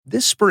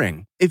This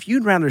spring, if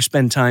you'd rather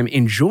spend time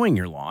enjoying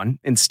your lawn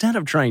instead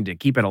of trying to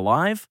keep it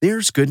alive,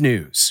 there's good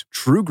news.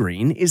 True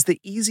Green is the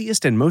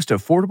easiest and most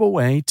affordable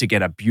way to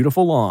get a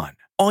beautiful lawn.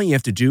 All you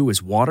have to do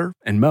is water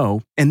and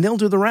mow, and they'll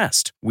do the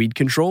rest. Weed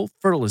control,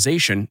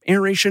 fertilization,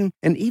 aeration,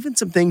 and even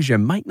some things you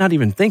might not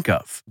even think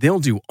of. They'll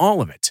do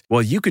all of it,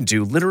 while you can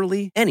do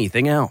literally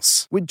anything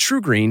else. With True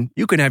Green,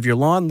 you can have your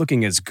lawn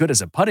looking as good as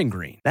a putting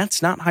green.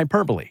 That's not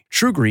hyperbole.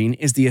 True Green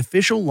is the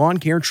official lawn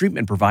care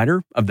treatment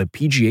provider of the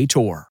PGA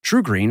Tour.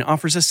 True Green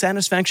offers a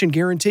satisfaction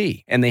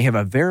guarantee, and they have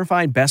a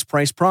verified best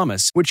price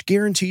promise, which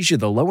guarantees you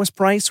the lowest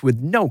price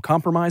with no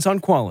compromise on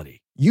quality.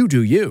 You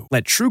do you.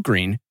 Let True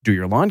Green do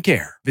your lawn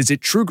care. Visit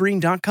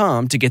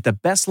truegreen.com to get the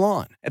best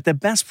lawn at the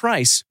best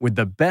price with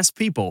the best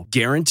people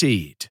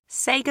guaranteed.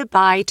 Say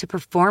goodbye to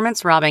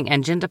performance-robbing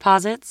engine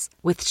deposits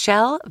with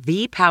Shell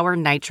V-Power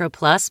Nitro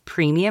Plus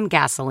Premium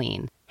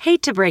Gasoline.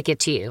 Hate to break it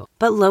to you,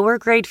 but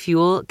lower-grade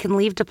fuel can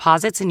leave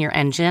deposits in your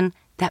engine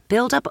that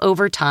build up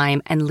over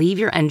time and leave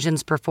your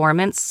engine's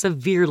performance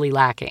severely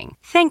lacking.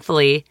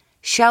 Thankfully,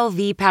 Shell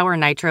V-Power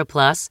Nitro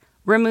Plus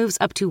removes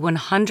up to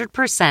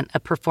 100%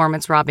 of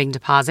performance-robbing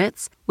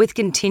deposits with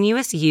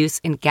continuous use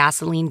in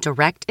gasoline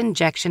direct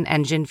injection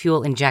engine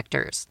fuel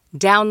injectors.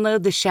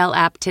 Download the Shell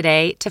app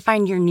today to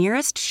find your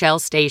nearest Shell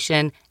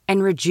station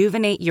and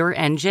rejuvenate your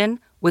engine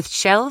with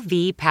Shell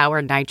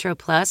V-Power Nitro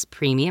Plus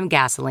Premium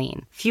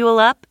Gasoline. Fuel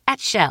up at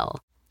Shell.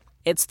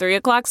 It's 3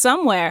 o'clock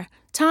somewhere.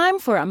 Time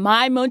for a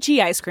My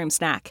Mochi ice cream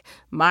snack.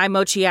 My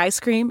Mochi ice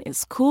cream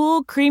is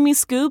cool, creamy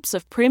scoops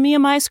of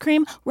premium ice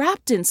cream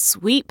wrapped in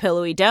sweet,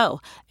 pillowy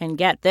dough. And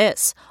get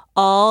this,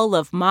 all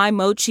of My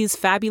Mochi's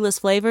fabulous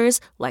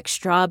flavors, like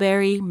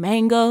strawberry,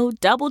 mango,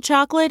 double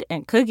chocolate,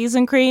 and cookies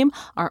and cream,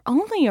 are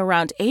only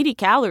around 80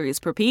 calories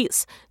per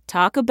piece.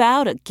 Talk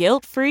about a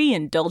guilt-free,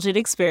 indulgent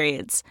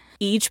experience.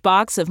 Each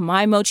box of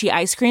My Mochi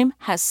ice cream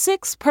has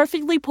 6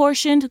 perfectly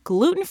portioned,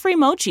 gluten-free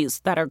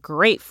mochis that are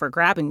great for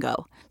grab and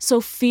go. So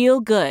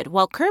feel good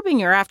while curbing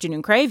your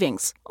afternoon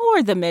cravings,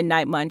 or the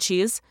midnight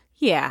munchies.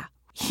 Yeah,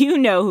 you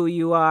know who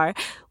you are,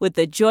 with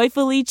the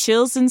joyfully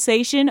chill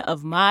sensation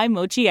of My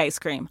Mochi ice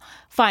cream.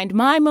 Find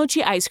My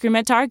Mochi ice cream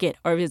at Target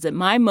or visit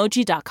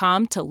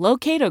mymochi.com to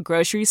locate a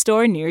grocery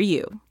store near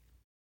you.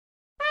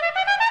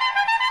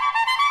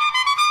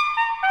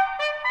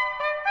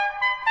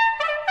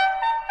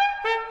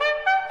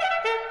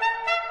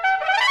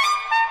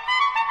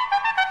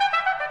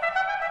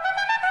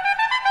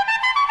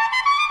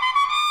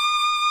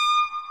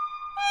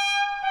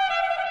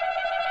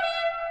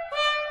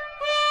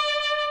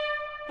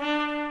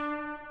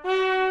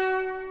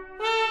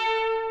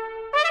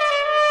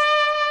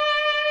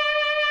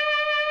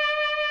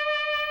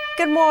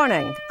 Good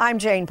morning. I'm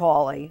Jane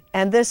Pauley,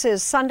 and this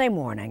is Sunday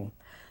Morning.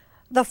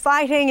 The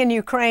fighting in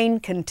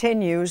Ukraine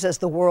continues as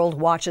the world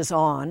watches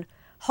on,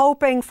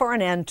 hoping for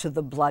an end to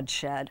the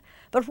bloodshed.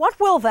 But what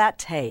will that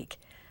take?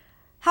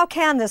 How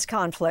can this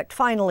conflict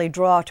finally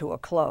draw to a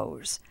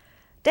close?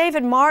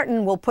 David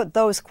Martin will put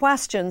those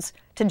questions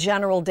to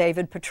General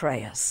David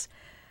Petraeus.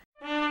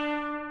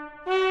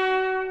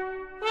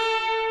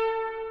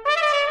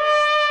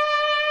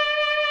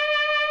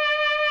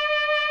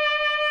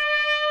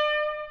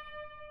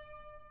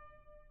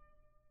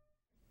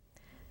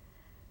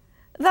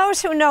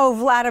 Those who know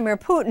Vladimir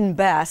Putin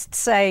best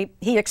say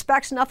he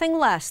expects nothing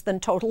less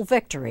than total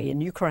victory in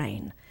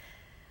Ukraine.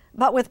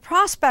 But with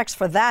prospects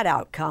for that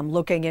outcome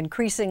looking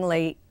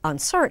increasingly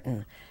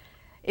uncertain,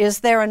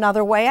 is there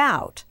another way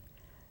out?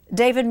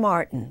 David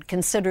Martin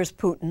considers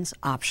Putin's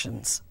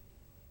options.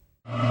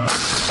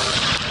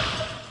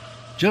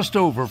 Just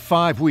over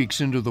 5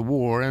 weeks into the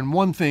war, and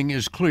one thing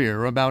is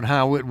clear about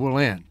how it will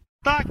end.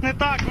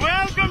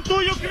 Welcome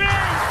to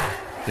Ukraine!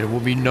 There will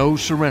be no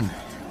surrender.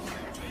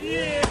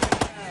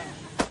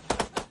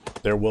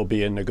 There will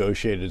be a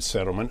negotiated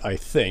settlement, I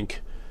think.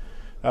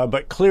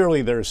 But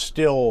clearly there's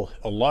still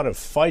a lot of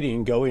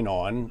fighting going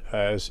on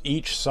as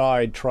each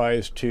side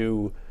tries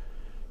to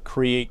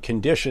create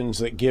conditions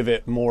that give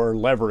it more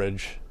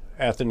leverage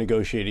at the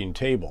negotiating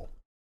table.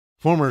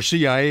 Former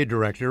CIA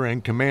director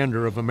and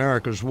commander of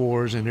America's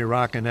wars in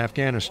Iraq and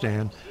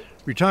Afghanistan,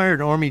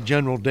 retired Army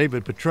General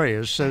David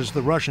Petraeus says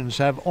the Russians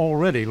have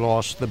already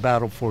lost the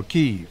battle for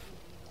Kyiv.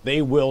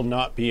 They will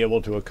not be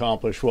able to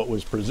accomplish what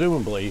was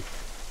presumably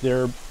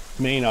their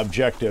main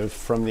objective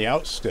from the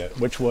outset,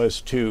 which was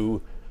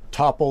to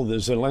topple the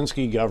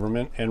Zelensky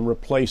government and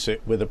replace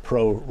it with a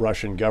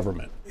pro-Russian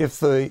government. If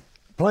the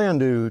plan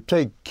to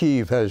take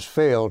Kyiv has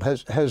failed,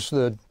 has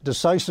the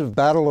decisive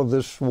battle of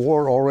this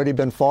war already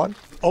been fought?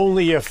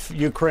 Only if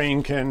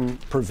Ukraine can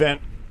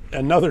prevent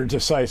another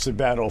decisive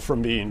battle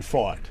from being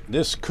fought.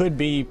 This could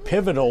be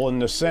pivotal in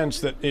the sense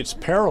that it's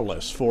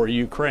perilous for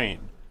Ukraine.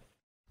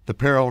 The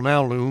peril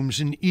now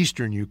looms in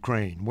eastern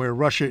Ukraine, where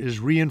Russia is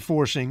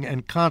reinforcing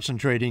and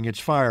concentrating its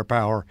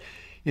firepower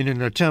in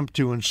an attempt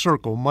to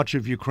encircle much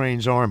of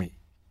Ukraine's army.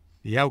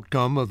 The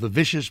outcome of the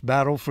vicious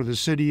battle for the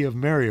city of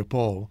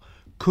Mariupol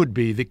could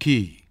be the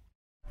key.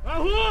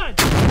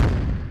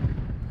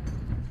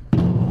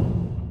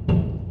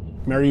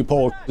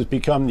 Mariupol has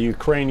become the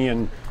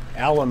Ukrainian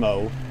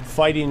Alamo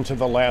fighting to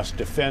the last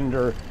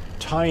defender,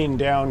 tying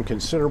down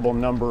considerable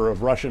number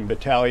of Russian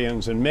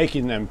battalions and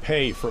making them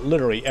pay for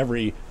literally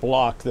every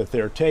block that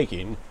they're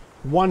taking.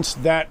 Once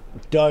that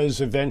does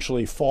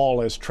eventually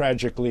fall, as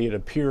tragically it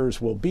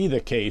appears will be the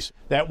case,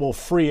 that will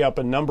free up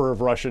a number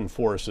of Russian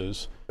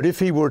forces. But if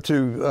he were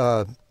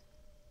to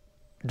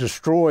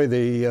destroy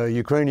the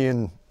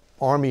Ukrainian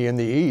army in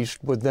the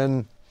east, would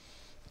then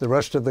the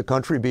rest of the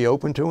country be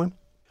open to him?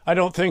 I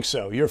don't think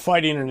so. You're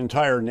fighting an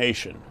entire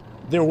nation.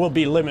 There will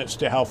be limits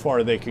to how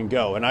far they can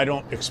go, and I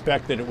don't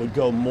expect that it would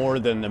go more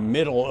than the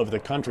middle of the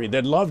country.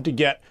 They'd love to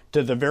get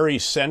to the very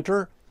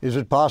center. Is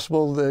it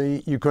possible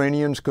the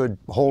Ukrainians could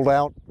hold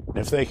out?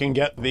 If they can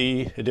get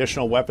the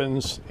additional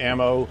weapons,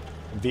 ammo,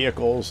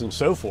 vehicles, and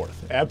so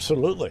forth.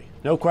 Absolutely.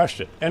 No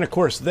question. And of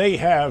course, they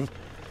have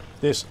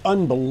this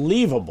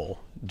unbelievable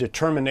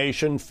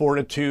determination,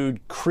 fortitude,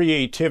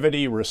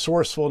 creativity,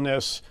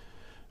 resourcefulness.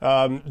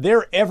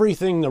 They're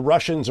everything the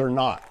Russians are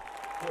not.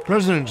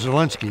 President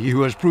Zelensky,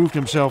 who has proved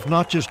himself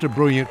not just a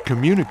brilliant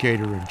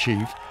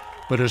communicator-in-chief,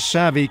 but a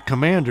savvy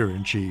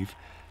commander-in-chief,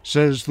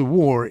 says the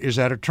war is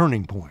at a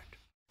turning point.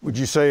 Would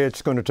you say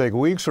it's going to take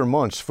weeks or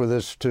months for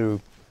this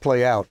to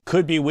play out?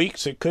 Could be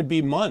weeks, it could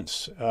be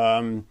months,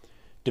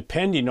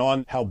 depending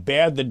on how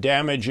bad the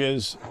damage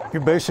is.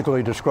 You're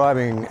basically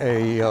describing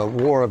a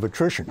war of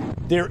attrition.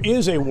 There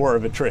is a war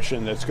of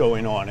attrition that's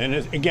going on. And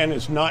again,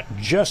 it's not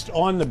just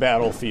on the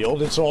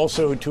battlefield. It's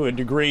also, to a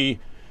degree,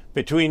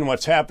 between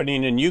what's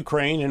happening in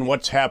Ukraine and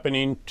what's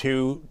happening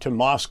to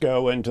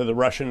Moscow and to the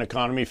Russian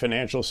economy,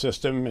 financial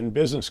system, and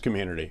business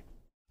community.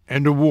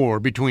 And a war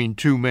between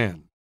two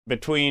men.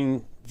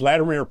 Between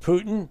Vladimir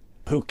Putin,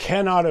 who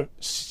cannot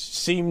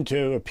seem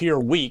to appear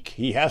weak.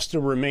 He has to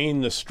remain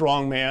the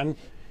strong man,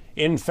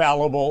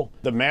 infallible,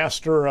 the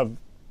master of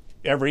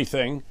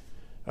everything,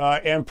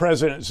 and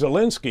President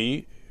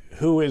Zelensky,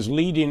 who is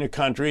leading a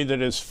country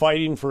that is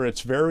fighting for its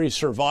very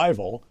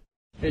survival.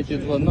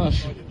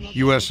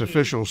 U.S.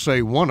 officials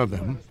say one of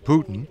them,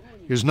 Putin,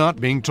 is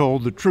not being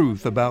told the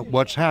truth about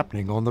what's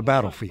happening on the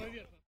battlefield.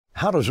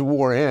 How does a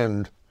war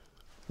end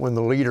when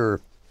the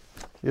leader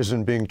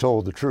isn't being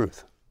told the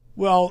truth?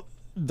 Well,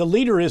 the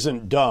leader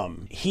isn't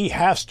dumb. He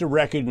has to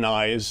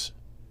recognize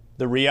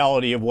the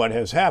reality of what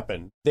has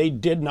happened. They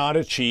did not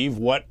achieve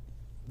what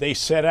they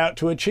set out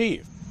to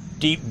achieve.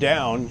 Deep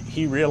down,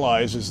 he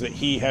realizes that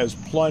he has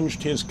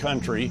plunged his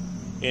country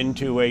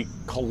into a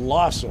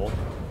colossal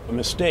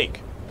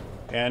mistake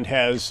and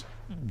has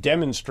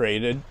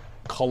demonstrated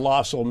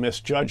colossal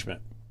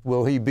misjudgment.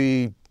 Will he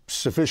be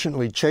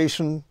sufficiently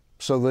chastened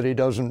so that he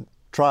doesn't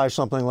try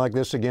something like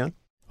this again?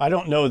 I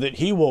don't know that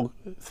he will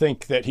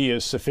think that he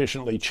is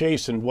sufficiently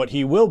chastened. What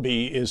he will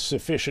be is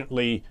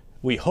sufficiently,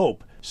 we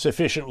hope,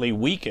 sufficiently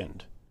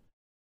weakened.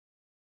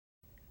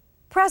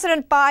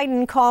 President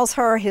Biden calls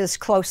her his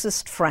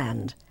closest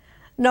friend.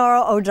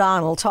 Nora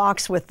O'Donnell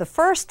talks with the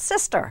first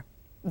sister,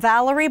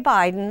 Valerie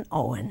Biden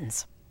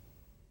Owens.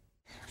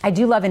 I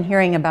do love in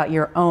hearing about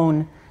your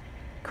own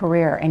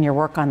career and your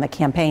work on the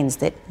campaigns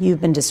that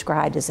you've been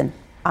described as an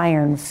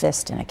iron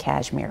fist in a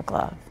cashmere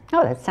glove.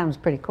 Oh, that sounds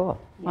pretty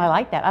cool. Yeah. I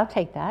like that. I'll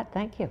take that.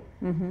 Thank you.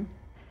 Mm-hmm.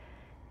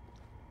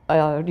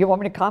 Do you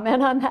want me to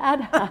comment on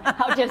that?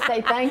 I'll just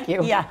say thank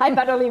you. Yeah. I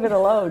better leave it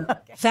alone.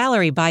 Okay.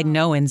 Valerie Biden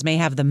Owens may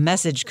have the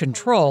message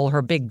control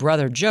her big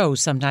brother Joe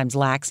sometimes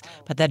lacks,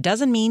 but that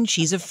doesn't mean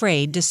she's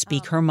afraid to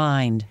speak her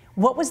mind.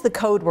 What was the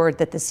code word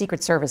that the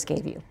Secret Service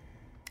gave you?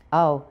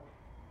 Oh,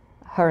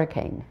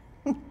 hurricane.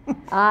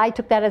 I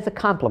took that as a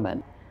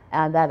compliment,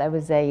 that I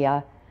was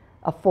a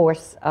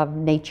force of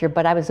nature,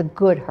 but I was a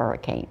good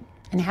hurricane.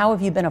 And how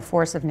have you been a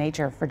force of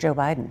nature for Joe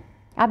Biden?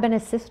 I've been a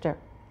sister.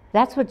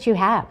 That's what you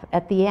have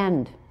at the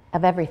end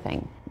of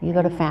everything. You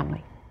go to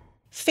family.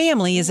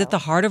 Family is at the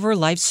heart of her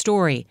life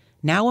story,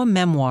 now a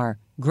memoir,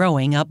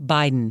 Growing Up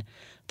Biden.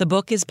 The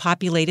book is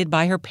populated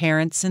by her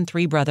parents and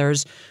three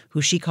brothers,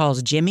 who she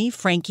calls Jimmy,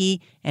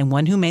 Frankie, and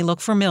one who may look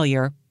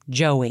familiar,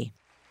 Joey.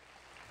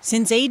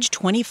 Since age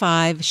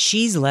 25,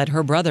 she's led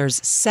her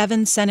brothers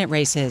 7 Senate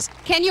races.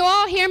 Can you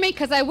all hear me?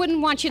 Because I wouldn't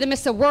want you to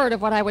miss a word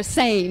of what I was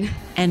saying.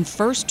 And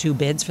first 2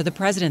 bids for the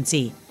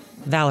presidency.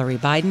 Valerie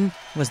Biden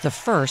was the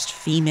first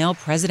female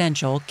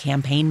presidential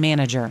campaign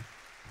manager.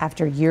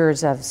 After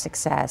years of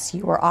success,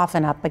 you were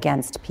often up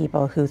against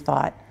people who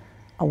thought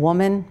a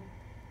woman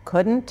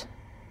couldn't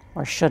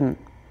or shouldn't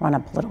run a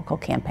political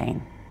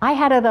campaign. I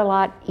had it a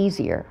lot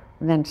easier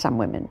than some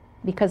women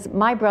because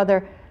my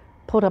brother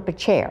pulled up a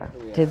chair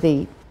to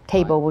the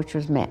table, which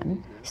was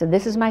men. So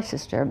this is my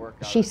sister.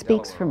 She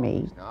speaks for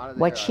me.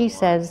 What she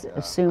says,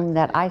 assume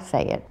that I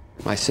say it.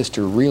 My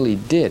sister really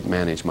did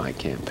manage my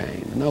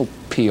campaign. No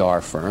PR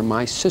firm.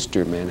 My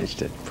sister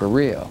managed it for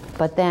real.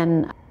 But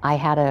then I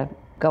had to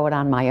go it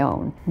on my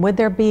own. Would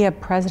there be a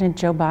President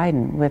Joe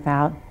Biden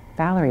without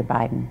Valerie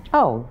Biden?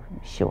 Oh,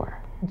 sure.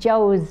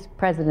 Joe is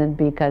president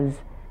because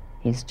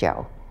he's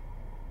Joe.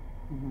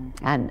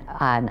 Mm-hmm.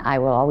 And I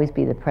will always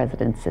be the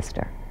president's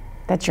sister.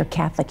 That's your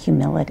Catholic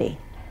humility.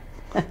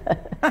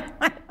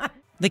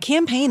 The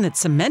campaign that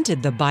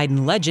cemented the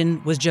Biden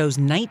legend was Joe's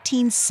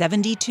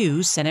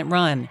 1972 Senate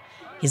run.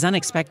 His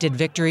unexpected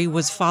victory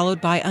was followed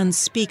by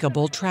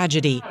unspeakable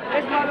tragedy.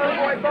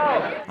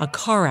 A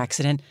car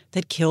accident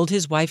that killed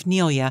his wife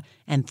Nelia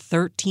and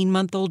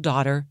 13-month-old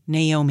daughter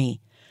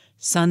Naomi.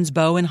 Sons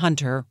Bo and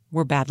Hunter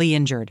were badly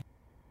injured.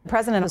 The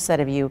president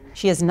said of you,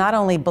 she has not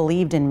only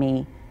believed in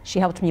me, she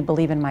helped me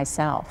believe in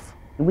myself.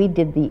 We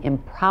did the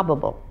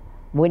improbable,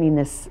 winning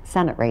this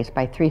Senate race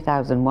by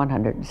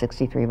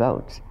 3,163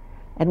 votes.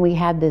 And we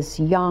had this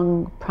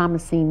young,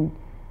 promising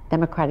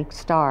Democratic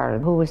star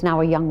who was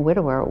now a young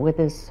widower with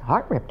his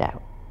heart ripped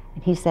out.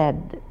 And he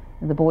said,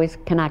 the boys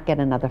cannot get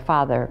another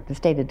father. The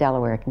state of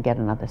Delaware can get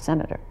another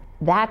senator.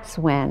 That's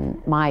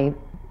when my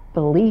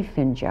belief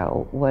in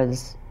Joe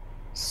was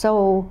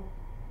so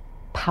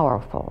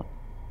powerful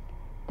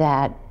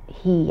that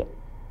he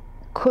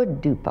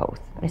could do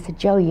both. I said,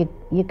 Joe,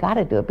 you got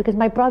to do it, because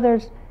my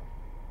brother's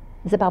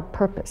is about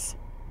purpose,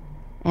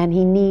 and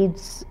he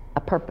needs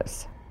a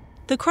purpose.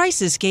 The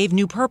crisis gave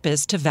new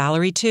purpose to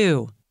Valerie,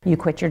 too. You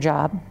quit your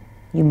job,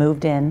 you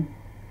moved in,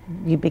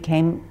 you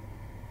became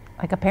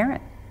like a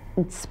parent.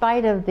 In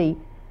spite of the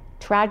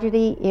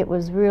tragedy, it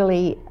was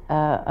really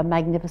a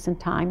magnificent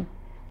time.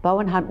 Bo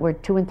and Hunt were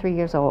 2 and 3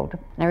 years old.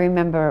 I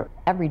remember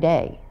every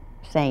day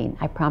saying,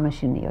 I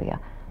promise you, Nelia,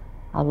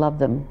 I'll love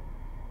them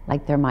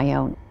like they're my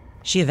own.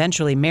 She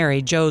eventually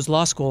married Joe's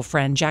law school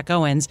friend, Jack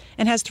Owens,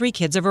 and has 3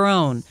 kids of her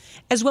own,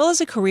 as well as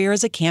a career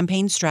as a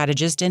campaign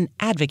strategist and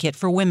advocate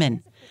for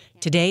women.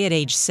 Today, at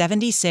age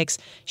 76,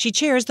 she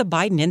chairs the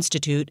Biden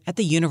Institute at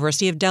the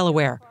University of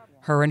Delaware,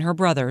 her and her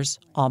brother's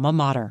alma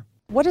mater.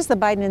 What does the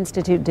Biden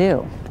Institute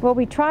do? Well,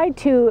 we tried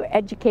to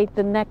educate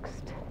the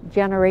next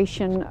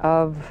generation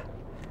of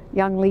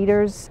young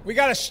leaders. We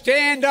got to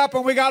stand up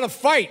and we got to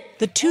fight.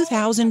 The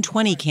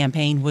 2020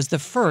 campaign was the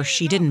first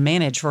she didn't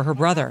manage for her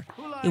brother.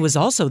 It was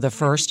also the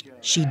first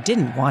she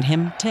didn't want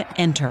him to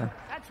enter.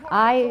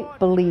 I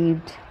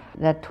believed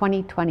that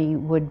 2020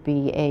 would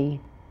be a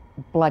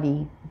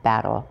bloody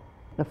battle.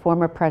 The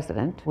former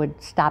president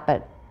would stop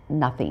at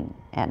nothing.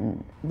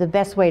 And the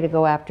best way to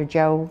go after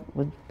Joe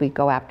would be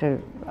go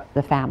after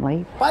the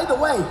family. By the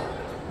way,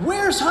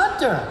 where's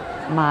Hunter?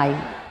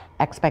 My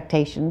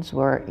expectations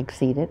were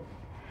exceeded.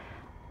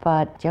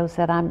 But Joe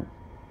said,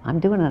 I'm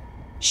doing it.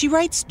 She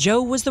writes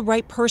Joe was the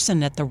right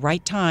person at the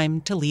right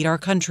time to lead our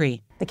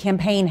country. The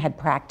campaign had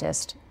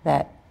practiced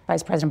that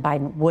Vice President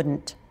Biden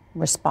wouldn't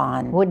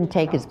respond. Wouldn't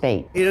take his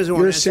bait. He doesn't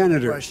want to answer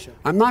the question.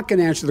 I'm not going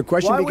to answer the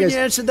question. Why would you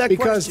answer that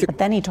question? But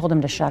then he told him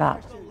to shut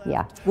up.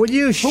 Yeah. Will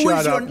you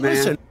shut up, man?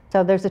 Listen.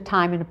 So there's a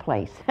time and a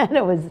place. And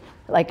it was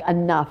like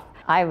enough.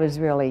 I was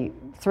really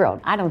thrilled.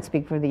 I don't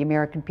speak for the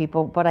American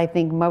people, but I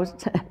think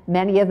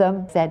many of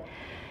them said,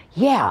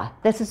 yeah,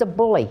 this is a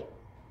bully.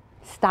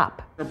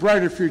 Stop. A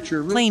brighter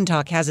future. Plain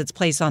talk has its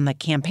place on the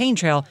campaign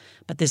trail,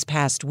 but this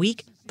past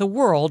week, the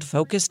world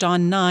focused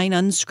on 9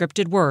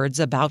 unscripted words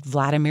about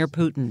Vladimir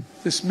Putin.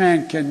 This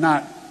man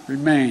cannot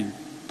remain in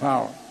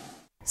power.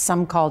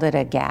 Some called it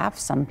a gaffe.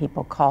 Some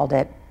people called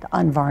it the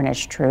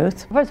unvarnished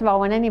truth. First of all,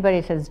 when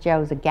anybody says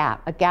Joe's a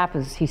gaffe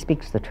is he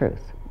speaks the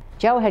truth.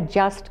 Joe had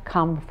just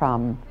come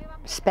from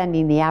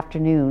spending the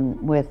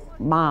afternoon with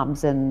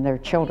moms and their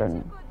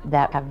children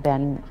that have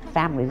been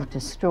families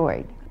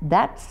destroyed.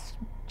 That's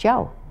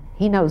Joe.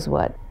 He knows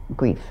what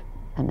grief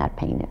and that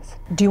pain is.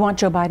 Do you want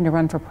Joe Biden to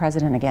run for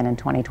president again in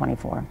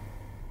 2024?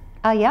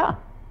 Yeah.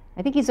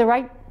 I think he's the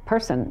right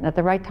person at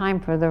the right time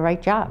for the right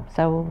job.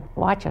 So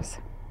watch us.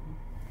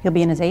 He'll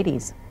be in his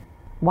 80s.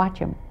 Watch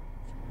him.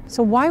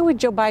 So why would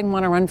Joe Biden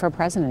want to run for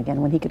president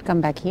again when he could come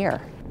back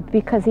here?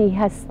 Because he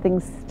has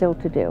things still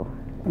to do.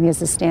 And he has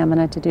the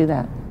stamina to do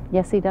that.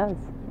 Yes, he does.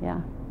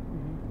 Yeah.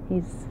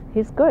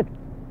 He's good.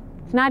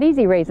 It's not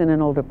easy raising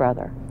an older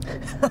brother.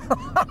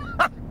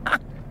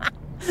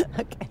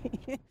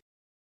 Okay.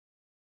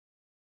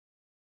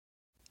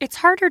 It's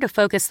harder to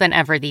focus than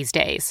ever these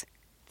days.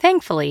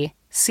 Thankfully,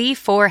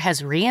 C4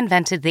 has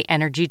reinvented the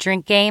energy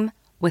drink game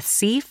with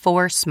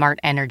C4 Smart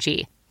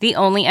Energy, the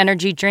only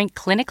energy drink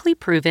clinically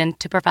proven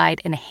to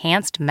provide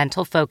enhanced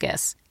mental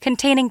focus,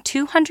 containing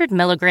 200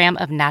 milligrams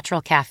of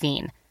natural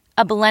caffeine,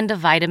 a blend of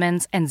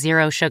vitamins, and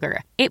 0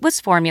 sugar. It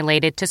was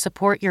formulated to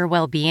support your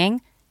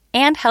well-being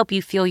and help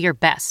you feel your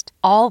best,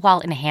 all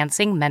while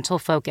enhancing mental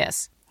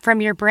focus.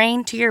 From your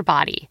brain to your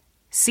body,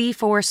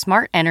 C4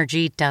 Smart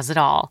Energy does it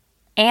all.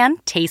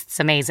 And tastes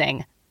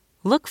amazing.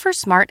 Look for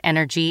Smart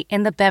Energy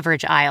in the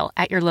beverage aisle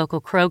at your local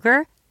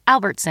Kroger,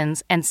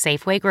 Albertsons, and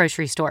Safeway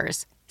grocery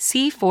stores.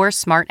 C4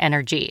 Smart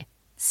Energy.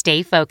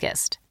 Stay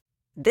focused.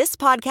 This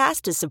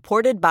podcast is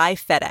supported by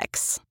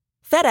FedEx.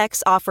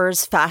 FedEx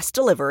offers fast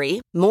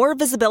delivery, more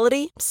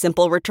visibility,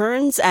 simple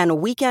returns,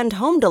 and weekend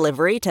home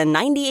delivery to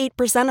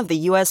 98% of the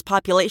U.S.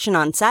 population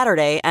on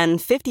Saturday and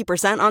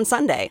 50% on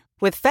Sunday.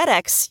 With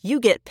FedEx, you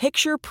get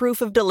picture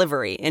proof of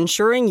delivery,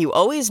 ensuring you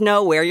always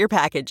know where your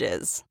package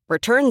is.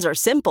 Returns are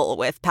simple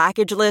with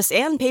packageless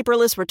and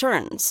paperless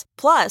returns.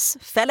 Plus,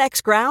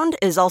 FedEx Ground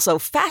is also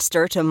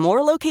faster to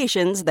more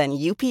locations than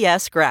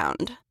UPS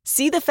Ground.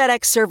 See the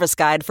FedEx service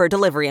guide for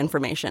delivery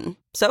information.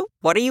 So,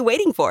 what are you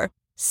waiting for?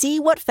 See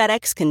what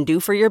FedEx can do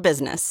for your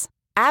business.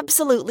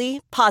 Absolutely,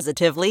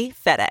 positively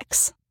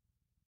FedEx.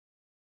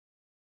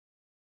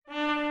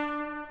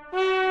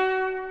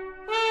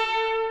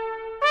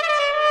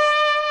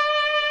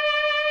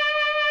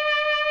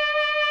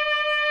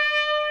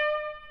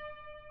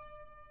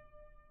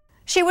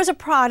 She was a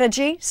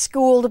prodigy,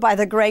 schooled by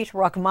the great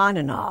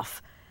Rachmaninoff.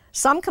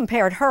 Some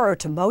compared her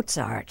to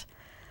Mozart.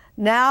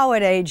 Now,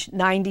 at age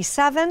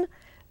 97,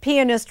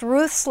 pianist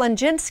Ruth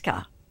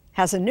Slenjinska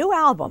has a new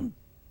album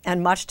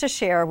and much to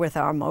share with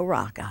our Mo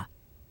Rocca.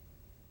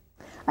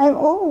 I'm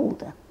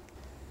old.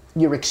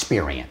 You're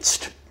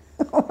experienced.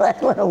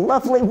 What a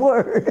lovely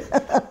word.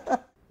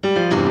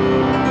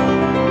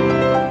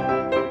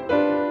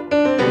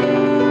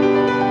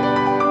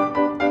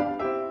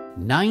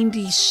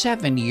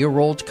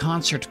 97-year-old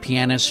concert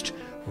pianist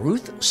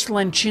Ruth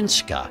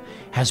Slenjinska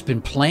has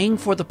been playing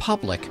for the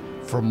public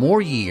for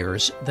more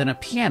years than a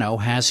piano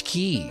has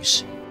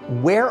keys.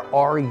 Where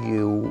are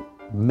you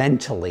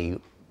mentally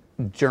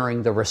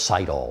during the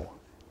recital?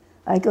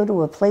 I go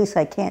to a place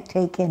I can't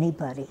take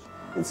anybody.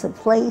 It's a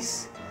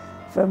place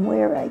from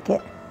where I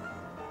get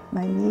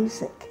my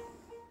music.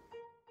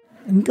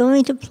 I'm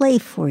going to play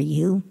for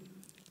you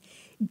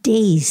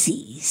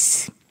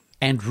Daisies.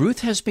 And Ruth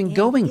has been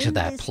going to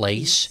that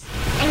place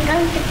I'm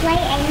going to play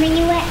a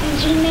minuet in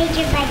G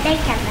major by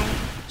Beethoven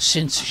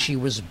since she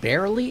was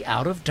barely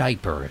out of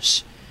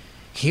diapers.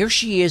 Here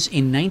she is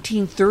in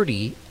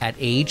 1930 at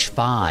age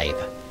 5.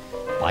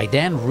 By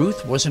then,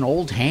 Ruth was an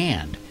old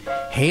hand,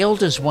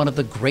 hailed as one of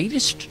the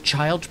greatest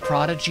child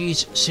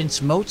prodigies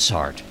since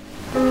Mozart.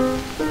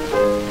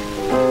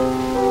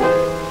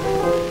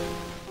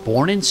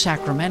 Born in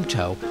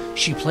Sacramento,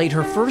 she played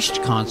her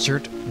first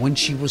concert when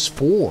she was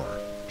 4.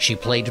 She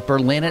played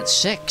Berlin at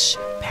 6,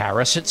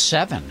 Paris at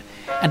 7,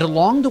 and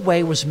along the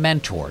way was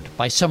mentored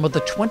by some of the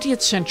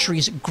 20th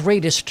century's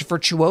greatest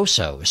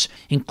virtuosos,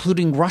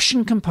 including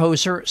Russian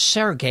composer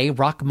Sergei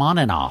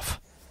Rachmaninoff.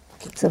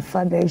 It's a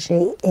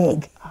Fabergé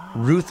egg.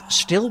 Ruth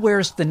still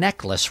wears the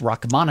necklace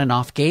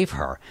Rachmaninoff gave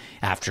her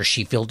after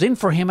she filled in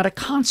for him at a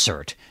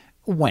concert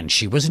when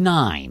she was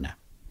 9.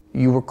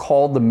 You were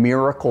called the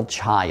miracle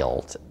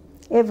child.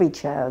 Every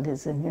child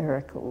is a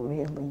miracle,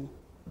 really.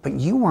 But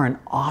you were an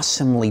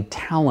awesomely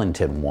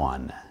talented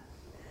one.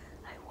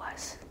 I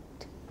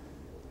wasn't.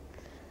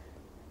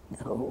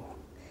 No.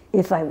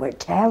 If I were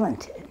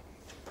talented,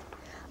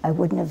 I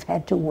wouldn't have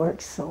had to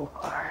work so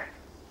hard.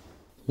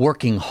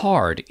 Working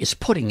hard is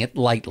putting it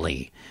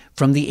lightly.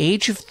 From the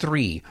age of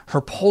 3,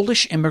 her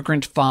Polish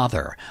immigrant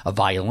father, a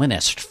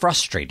violinist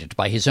frustrated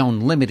by his own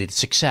limited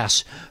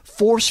success,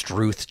 forced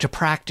Ruth to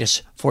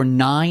practice for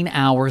 9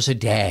 hours a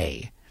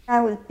day.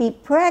 I would be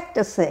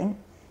practicing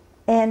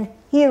and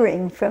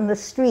hearing from the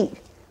street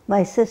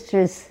my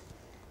sister's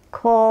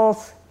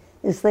calls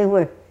as they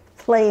were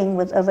playing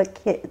with other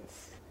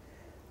kids.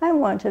 I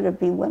wanted to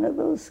be one of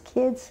those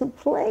kids who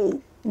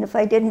played. And if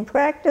I didn't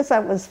practice, I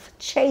was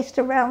chased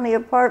around the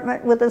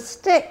apartment with a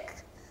stick.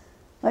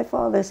 My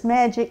father's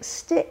magic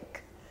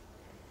stick.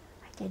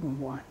 I didn't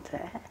want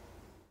that.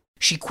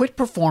 She quit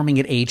performing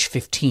at age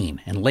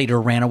 15 and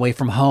later ran away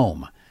from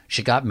home.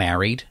 She got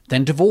married,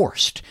 then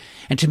divorced,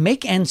 and to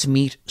make ends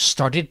meet,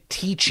 started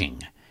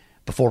teaching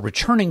before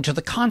returning to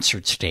the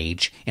concert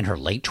stage in her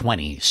late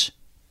 20s.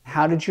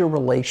 How did your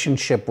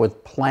relationship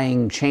with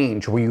playing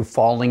change? Were you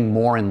falling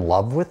more in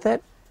love with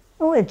it?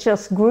 Oh, it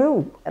just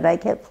grew. And I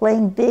kept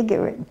playing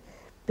bigger and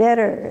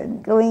better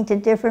and going to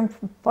different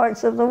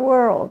parts of the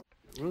world.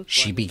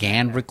 She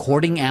began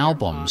recording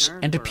albums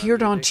and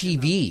appeared on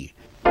TV.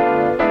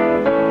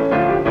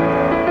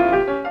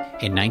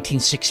 In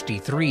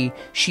 1963,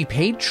 she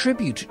paid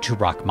tribute to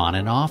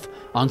Rachmaninoff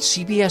on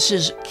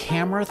CBS's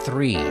Camera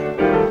 3.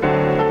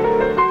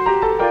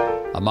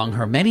 Among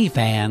her many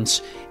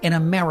fans, an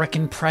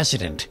American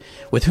president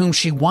with whom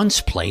she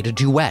once played a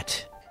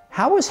duet.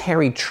 How was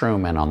Harry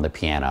Truman on the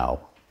piano?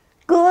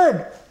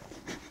 Good.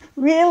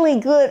 Really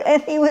good.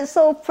 And he was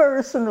so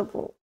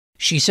personable.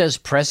 She says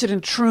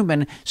President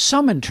Truman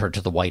summoned her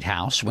to the White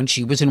House when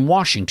she was in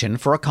Washington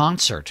for a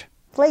concert.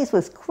 The place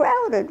was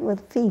crowded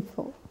with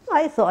people.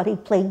 I thought he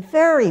played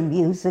very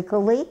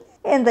musically,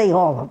 and they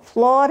all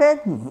applauded,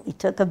 and he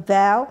took a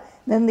bow.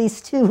 Then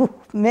these 2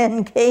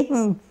 men came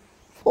and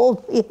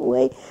pulled me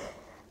away,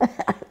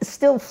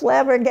 still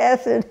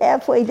flabbergasted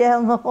halfway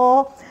down the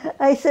hall.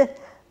 I said,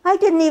 I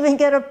didn't even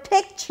get a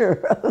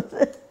picture of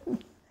it.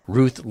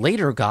 Ruth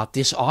later got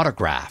this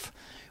autograph,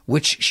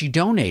 which she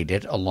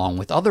donated, along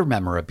with other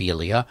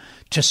memorabilia,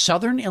 to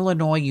Southern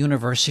Illinois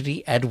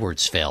University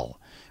Edwardsville,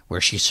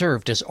 where she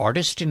served as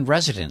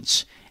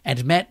artist-in-residence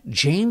and met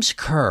James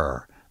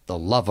Kerr, the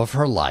love of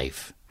her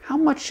life. How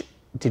much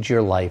did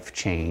your life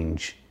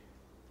change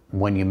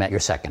when you met your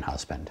second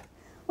husband?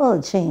 Well,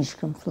 it changed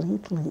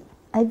completely.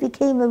 I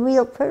became a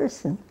real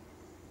person.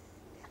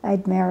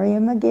 I'd marry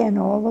him again,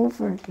 all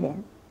over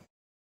again.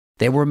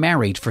 They were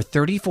married for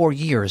 34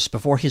 years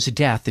before his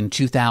death in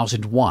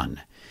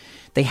 2001.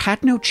 They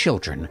had no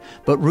children,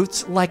 but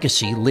Ruth's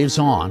legacy lives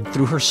on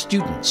through her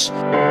students,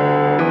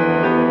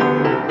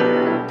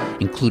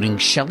 including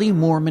Shelley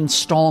Moorman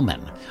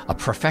Stallman, a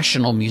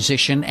professional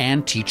musician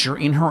and teacher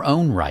in her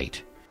own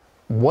right.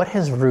 What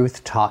has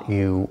Ruth taught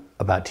you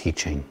about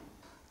teaching?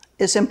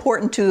 It's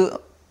important to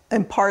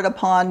impart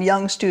upon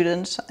young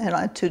students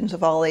and students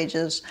of all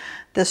ages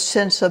this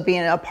sense of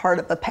being a part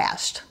of the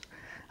past.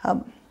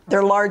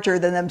 They're larger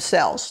than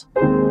themselves.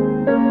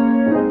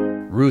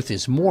 Ruth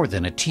is more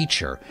than a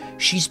teacher.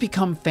 She's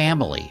become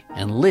family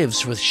and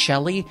lives with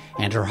Shelley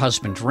and her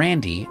husband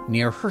Randy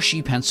near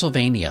Hershey,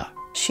 Pennsylvania.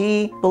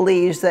 She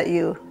believes that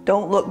you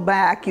don't look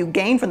back, you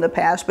gain from the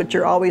past, but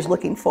you're always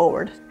looking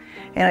forward.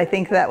 And I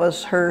think that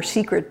was her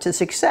secret to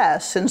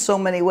success in so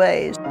many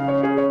ways.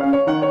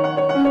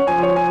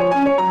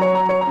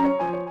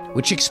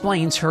 Which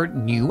explains her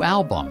new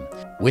album.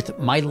 With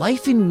My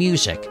Life in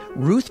Music,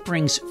 Ruth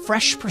brings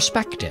fresh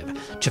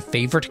perspective to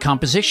favorite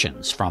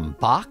compositions from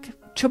Bach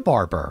to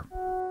Barber.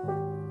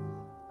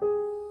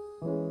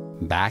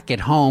 Back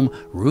at home,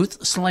 Ruth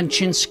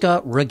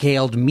Slenchinska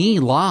regaled me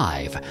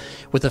live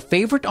with a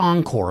favorite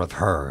encore of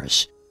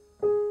hers.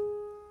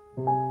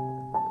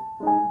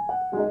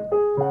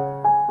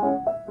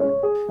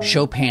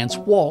 Chopin's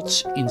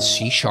Waltz in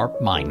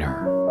C-sharp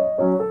minor.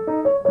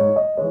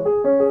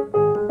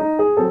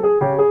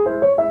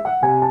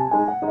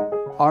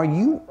 Are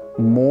you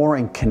more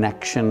in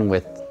connection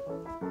with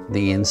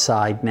the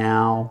inside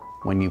now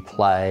when you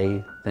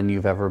play than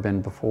you've ever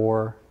been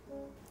before?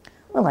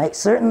 Well, I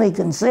certainly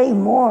can say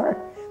more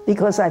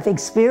because I've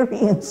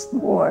experienced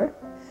more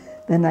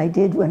than I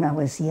did when I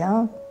was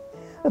young.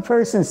 A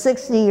person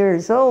 60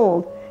 years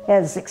old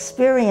has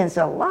experienced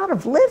a lot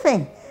of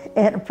living,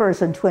 and a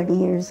person 20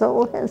 years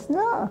old has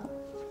not.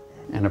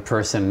 And a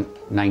person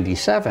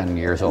 97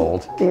 years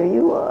old. There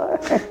you are.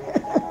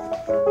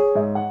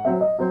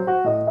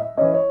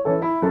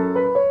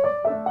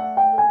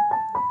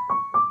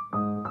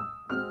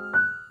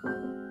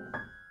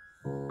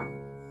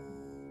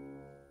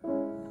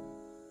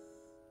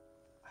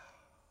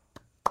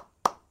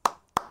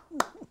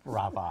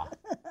 Brava.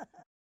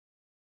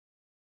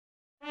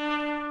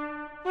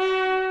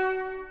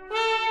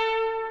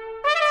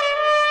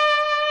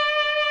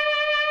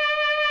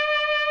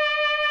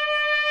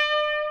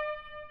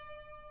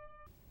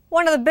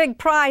 One of the big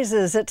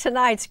prizes at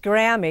tonight's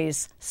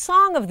Grammys,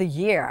 Song of the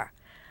Year.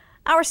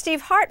 Our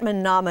Steve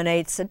Hartman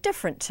nominates a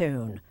different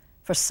tune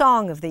for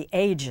Song of the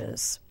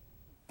Ages.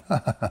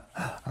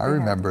 I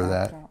remember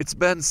that. It's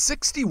been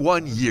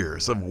 61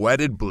 years of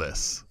wedded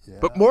bliss.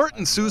 But Mort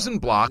and Susan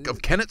Block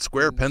of Kennett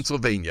Square,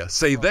 Pennsylvania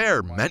say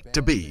they're meant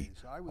to be.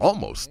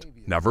 Almost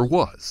never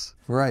was.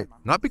 Right.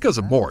 Not because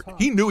of Mort.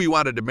 He knew he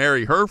wanted to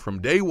marry her from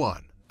day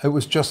one. It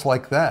was just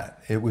like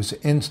that. It was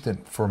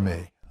instant for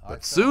me.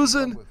 But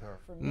Susan,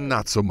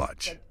 not so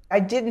much.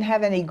 I didn't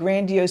have any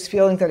grandiose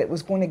feelings that it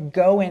was going to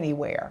go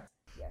anywhere.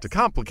 To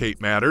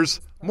complicate matters,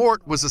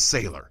 Mort was a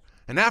sailor.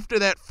 And after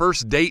that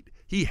first date,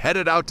 he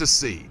headed out to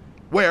sea,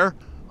 where,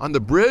 on the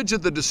bridge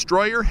of the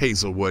destroyer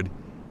Hazelwood,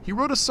 he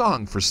wrote a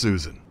song for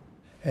Susan.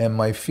 And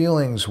my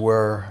feelings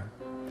were,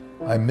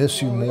 I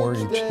miss you more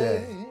each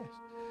day,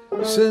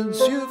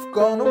 since you've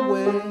gone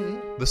away.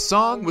 The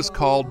song was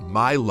called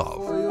My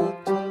Love,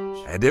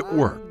 and it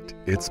worked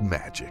its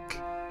magic.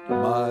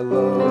 My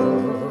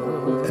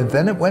love. And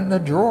then it went in a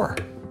drawer,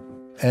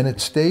 and it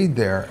stayed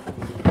there.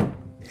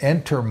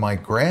 Enter my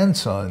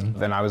grandson.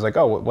 Then I was like,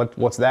 oh,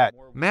 what's that?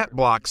 Matt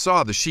Block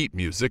saw the sheet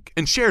music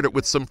and shared it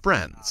with some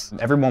friends.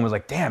 Everyone was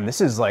like, damn, this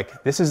is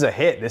a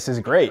hit. This is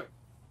great.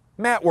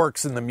 Matt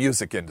works in the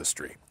music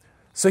industry,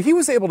 so he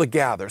was able to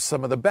gather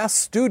some of the best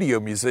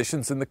studio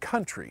musicians in the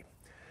country.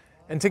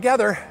 And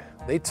together,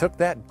 they took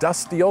that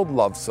dusty old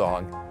love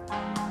song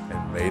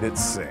and made it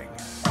sing.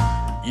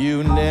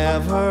 You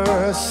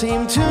never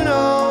seem to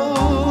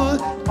know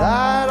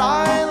that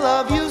I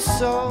love you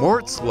so.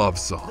 Mort's love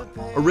song,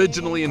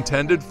 originally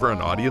intended for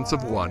an audience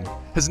of one,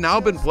 has now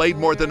been played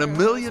more than 1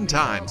 million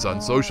times on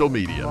social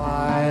media.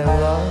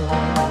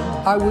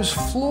 I was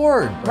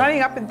floored.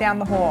 Running up and down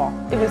the hall,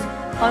 it was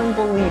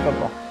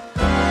unbelievable.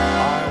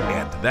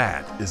 And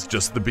that is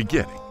just the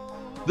beginning.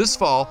 This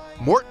fall,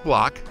 Mort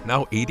Block,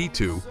 now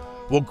 82,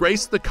 will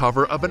grace the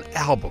cover of an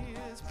album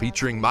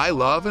featuring My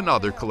Love and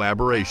other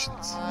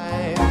collaborations.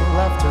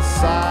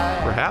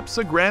 Perhaps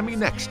a Grammy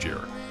next year.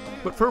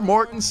 But for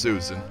Mort and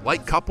Susan,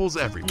 like couples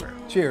everywhere,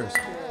 cheers.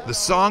 The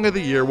song of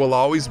the year will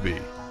always be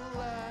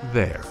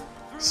their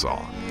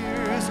song.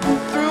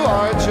 Through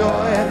our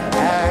joy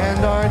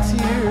and our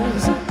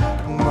tears,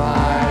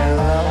 my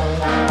love.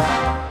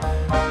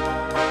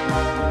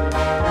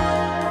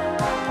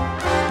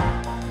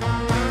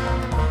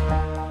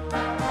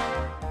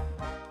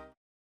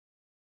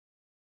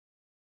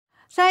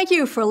 Thank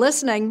you for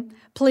listening.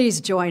 Please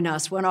join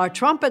us when our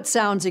trumpet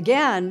sounds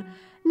again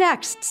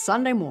next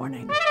Sunday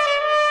morning.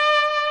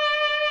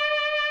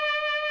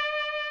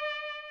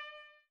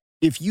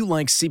 If you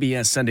like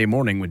CBS Sunday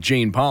Morning with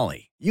Jane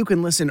Pauley, you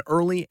can listen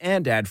early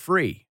and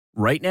ad-free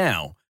right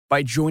now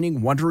by joining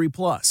Wondery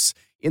Plus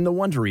in the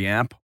Wondery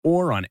app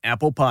or on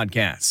Apple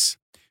Podcasts.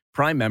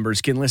 Prime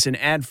members can listen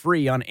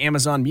ad-free on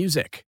Amazon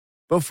Music.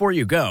 Before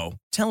you go,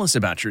 tell us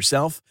about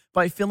yourself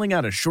by filling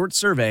out a short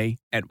survey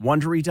at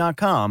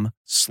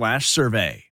Wondery.com/survey.